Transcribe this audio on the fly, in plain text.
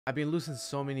I've been losing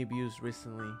so many views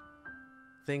recently.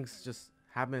 Things just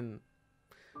haven't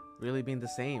really been the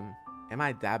same. Am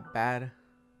I that bad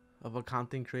of a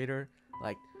content creator?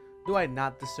 Like, do I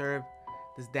not deserve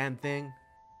this damn thing?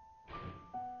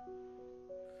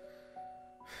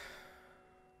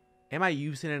 Am I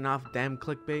using enough damn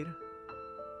clickbait?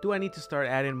 Do I need to start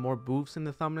adding more boofs in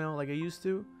the thumbnail like I used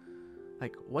to?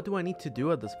 Like, what do I need to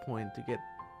do at this point to get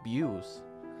views?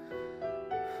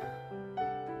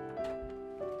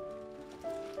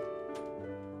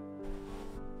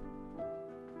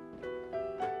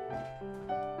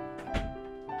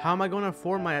 How am I going to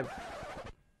afford my...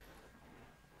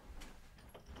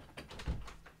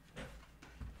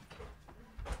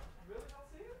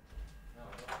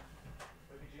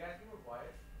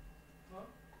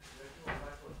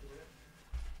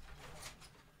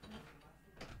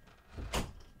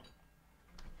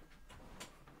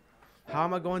 How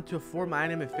am I going to afford my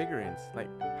anime figurines? Like,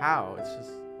 how?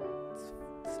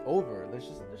 It's over. There's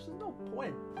just no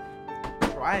point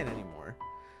trying anymore.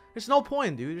 There's no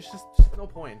point, dude. There's just no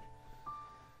point.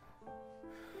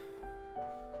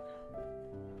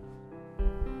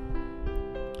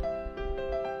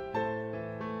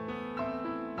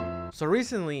 So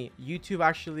recently, YouTube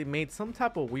actually made some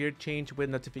type of weird change with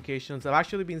notifications. I've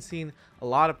actually been seeing a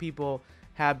lot of people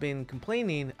have been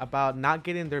complaining about not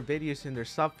getting their videos in their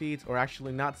sub feeds, or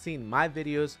actually not seeing my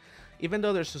videos. Even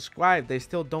though they're subscribed, they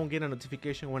still don't get a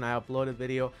notification when I upload a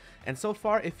video. And so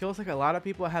far, it feels like a lot of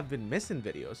people have been missing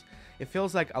videos. It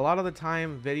feels like a lot of the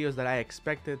time, videos that I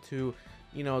expected to,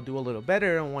 you know, do a little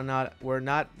better and whatnot, we're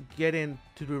not getting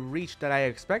to the reach that I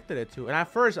expected it to. And at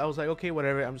first I was like, okay,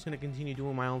 whatever, I'm just gonna continue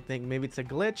doing my own thing. Maybe it's a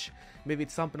glitch, maybe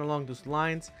it's something along those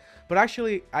lines. But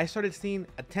actually I started seeing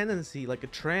a tendency, like a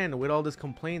trend, with all these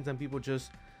complaints and people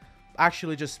just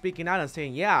speaking out and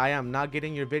saying, yeah, I am not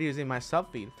getting your videos in my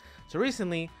sub feed. So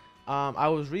recently I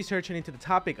was researching into the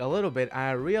topic a little bit, and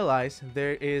I realized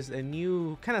there is a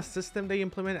new kind of system they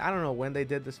implemented. I don't know when they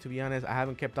did this, to be honest. I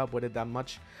haven't kept up with it that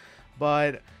much.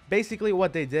 But basically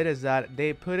what they did is that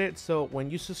they put it so when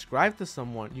you subscribe to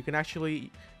someone, you can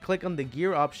actually click on the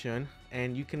gear option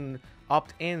and you can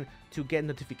opt in to get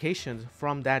notifications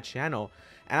from that channel.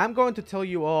 And I'm going to tell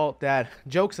you all that,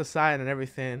 jokes aside and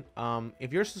everything,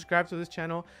 if you're subscribed to this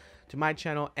channel, to my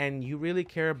channel, and you really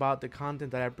care about the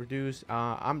content that I produce,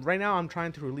 right now I'm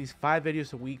trying to release 5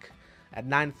 videos a week at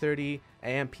 9:30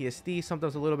 a.m. PST,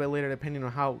 sometimes a little bit later depending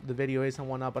on how the video is and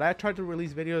whatnot. But I try to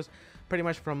release videos pretty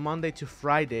much from Monday to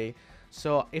Friday.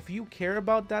 So if you care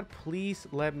about that, please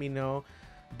let me know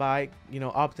by, you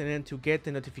know, opting in to get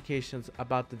the notifications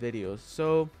about the videos.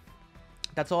 So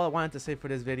that's all I wanted to say for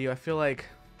this video. I feel like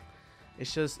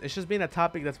it's just been a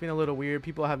topic that's been a little weird.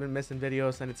 People have been missing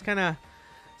videos, and it's kind of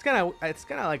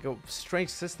like a strange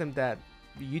system that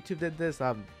YouTube did this.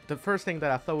 The first thing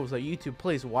that I thought was like, YouTube,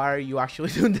 please, why are you actually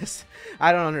doing this?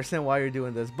 I don't understand why you're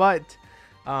doing this. But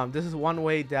this is one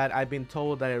way that I've been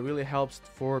told that it really helps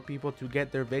for people to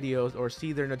get their videos or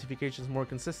see their notifications more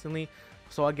consistently.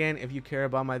 So again, if you care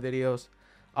about my videos,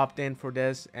 opt in for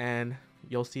this and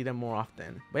you'll see them more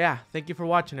often. But yeah, thank you for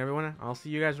watching, everyone. I'll see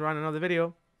you guys around another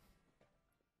video.